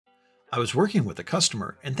I was working with a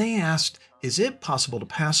customer and they asked, is it possible to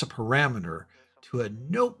pass a parameter to a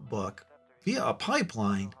notebook via a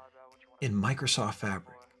pipeline in Microsoft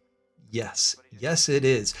Fabric? Yes, yes, it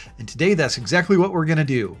is. And today that's exactly what we're going to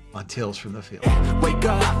do on Tales from the Field. Wake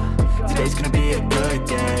up, today's gonna be a good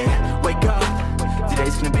day. Wake up,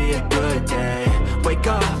 today's gonna be a good day. Wake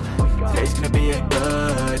up, today's gonna be a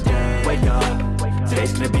good day. Wake up,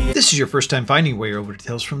 today's gonna be If this is your first time finding your way over to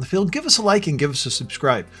Tales from the Field, give us a like and give us a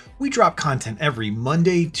subscribe. We drop content every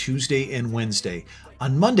Monday, Tuesday, and Wednesday.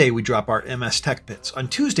 On Monday, we drop our MS Tech Bits. On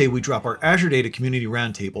Tuesday, we drop our Azure Data Community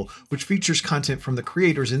Roundtable, which features content from the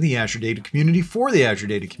creators in the Azure Data community for the Azure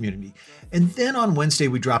Data community. And then on Wednesday,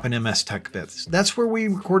 we drop an MS Tech Bits. That's where we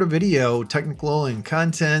record a video, technical and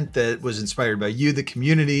content that was inspired by you, the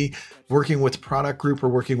community, working with a product group or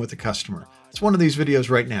working with a customer. It's one of these videos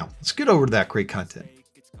right now. Let's get over to that great content.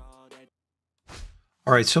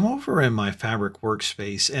 All right, so I'm over in my Fabric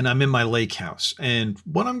workspace and I'm in my Lakehouse. And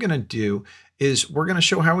what I'm going to do is we're going to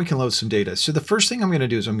show how we can load some data. So the first thing I'm going to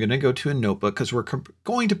do is I'm going to go to a notebook because we're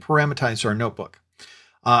going to parameterize our notebook.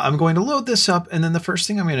 I'm going to load this up. And then the first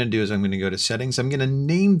thing I'm going to do is I'm going to go to settings. I'm going to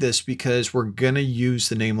name this because we're going to use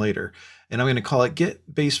the name later. And I'm going to call it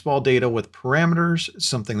Get Baseball Data with Parameters,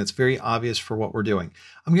 something that's very obvious for what we're doing.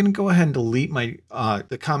 I'm going to go ahead and delete my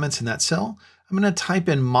the comments in that cell. I'm going to type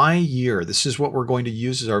in my year. This is what we're going to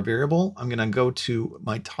use as our variable. I'm going to go to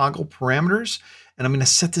my toggle parameters and I'm going to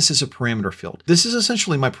set this as a parameter field. This is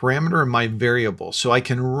essentially my parameter and my variable. So I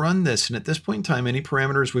can run this. And at this point in time, any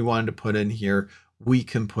parameters we wanted to put in here, we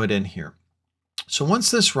can put in here. So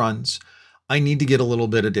once this runs, I need to get a little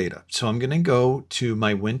bit of data. So I'm going to go to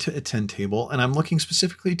my when to attend table and I'm looking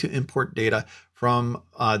specifically to import data from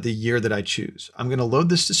the year that I choose. I'm going to load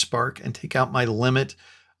this to Spark and take out my limit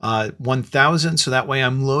 1000. So that way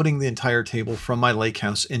I'm loading the entire table from my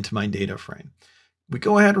Lakehouse into my data frame. We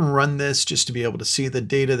go ahead and run this just to be able to see the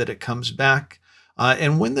data that it comes back.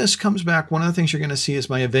 And when this comes back, one of the things you're going to see is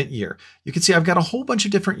my event year. You can see I've got a whole bunch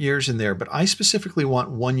of different years in there, but I specifically want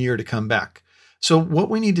 1 year to come back. So what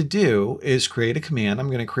we need to do is create a command. I'm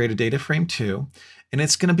going to create a data frame 2, and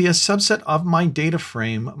it's going to be a subset of my data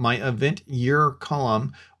frame, my event year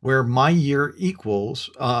column, where my year equals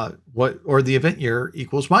the event year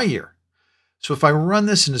equals my year. So if I run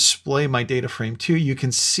this and display my data frame 2, you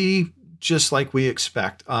can see just like we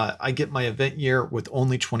expect, I get my event year with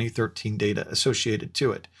only 2013 data associated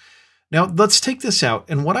to it. Now let's take this out.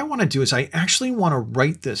 And what I want to do is I actually want to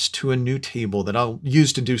write this to a new table that I'll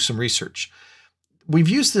use to do some research. We've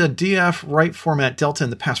used the DF write format delta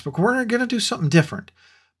in the past, but we're going to do something different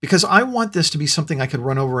because I want this to be something I could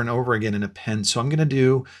run over and over again in Append. So I'm going to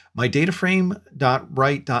do my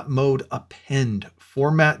dataframe.write.mode append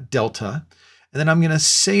format delta. And then I'm going to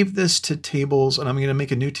save this to tables and I'm going to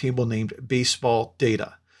make a new table named baseball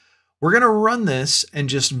data. We're going to run this and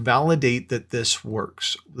just validate that this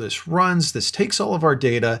works. This runs, this takes all of our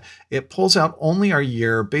data. It pulls out only our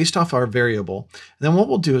year based off our variable. And then what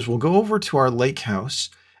we'll do is we'll go over to our Lakehouse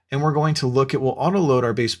and we're going to look at, we'll auto load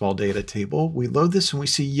our baseball data table. We load this and we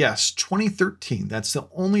see, yes, 2013. That's the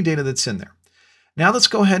only data that's in there. Now let's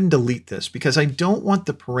go ahead and delete this because I don't want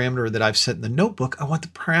the parameter that I've set in the notebook. I want the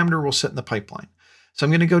parameter we'll set in the pipeline. So I'm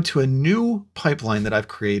going to go to a new pipeline that I've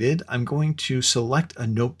created. I'm going to select a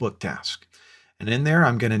notebook task. And in there,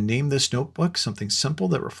 I'm going to name this notebook something simple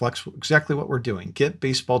that reflects exactly what we're doing. Get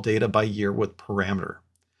baseball data by year with parameter.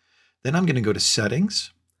 Then I'm going to go to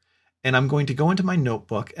settings and I'm going to go into my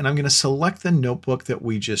notebook and I'm going to select the notebook that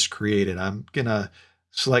we just created. I'm going to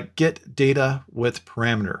select get data with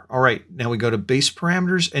parameter. All right, now we go to base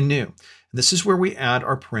parameters and new. And this is where we add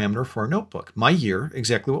our parameter for our notebook. My year,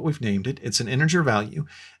 exactly what we've named it. It's an integer value.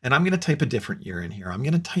 And I'm going to type a different year in here. I'm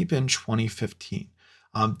going to type in 2015.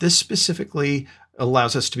 This specifically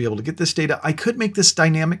allows us to be able to get this data. I could make this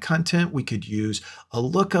dynamic content. We could use a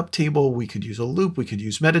lookup table. We could use a loop. We could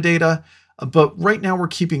use metadata. But right now we're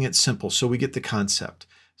keeping it simple so we get the concept.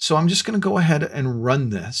 So I'm just going to go ahead and run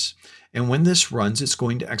this. And when this runs, it's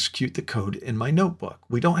going to execute the code in my notebook.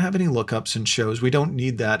 We don't have any lookups and shows. We don't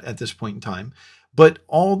need that at this point in time. But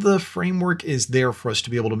all the framework is there for us to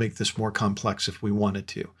be able to make this more complex if we wanted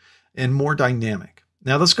to, and more dynamic.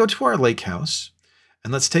 Now let's go to our Lakehouse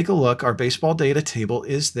and let's take a look. Our baseball data table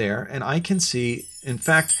is there. And I can see, in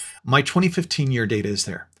fact, my 2015 year data is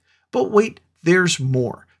there. But wait, there's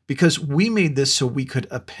more because we made this so we could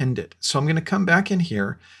append it. So I'm going to come back in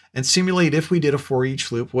here and simulate if we did a for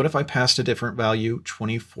each loop. What if I passed a different value,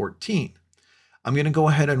 2014? I'm going to go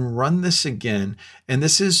ahead and run this again. And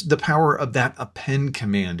this is the power of that append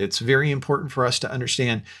command. It's very important for us to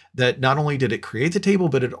understand that not only did it create the table,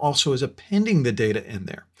 but it also is appending the data in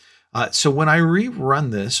there. So when I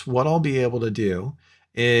rerun this, what I'll be able to do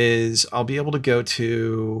is I'll be able to go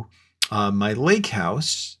to my lake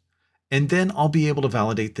house, and then I'll be able to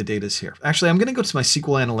validate the data here. Actually, I'm going to go to my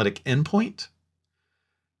SQL Analytic endpoint,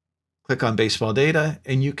 click on baseball data,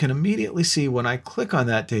 and you can immediately see when I click on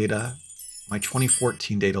that data, my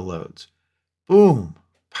 2014 data loads. Boom,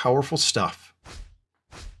 powerful stuff.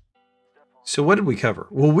 So what did we cover?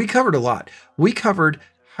 Well, we covered a lot. We covered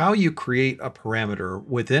how you create a parameter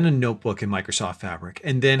within a notebook in Microsoft Fabric,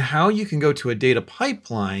 and then how you can go to a data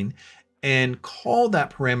pipeline and call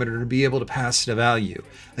that parameter to be able to pass it a value.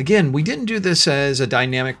 Again, we didn't do this as a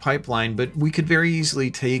dynamic pipeline, but we could very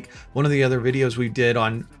easily take one of the other videos we did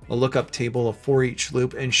on a lookup table, a for each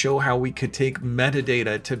loop, and show how we could take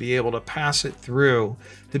metadata to be able to pass it through,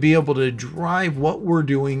 to be able to drive what we're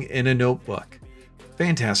doing in a notebook.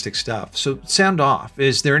 Fantastic stuff. So sound off.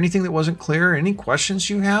 Is there anything that wasn't clear? Any questions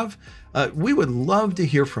you have? We would love to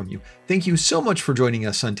hear from you. Thank you so much for joining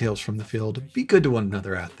us on Tales from the Field. Be good to one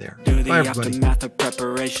another out there. Do the Bye, everybody. aftermath of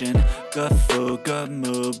preparation. Good food, good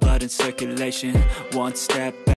mood, blood in circulation. One step back.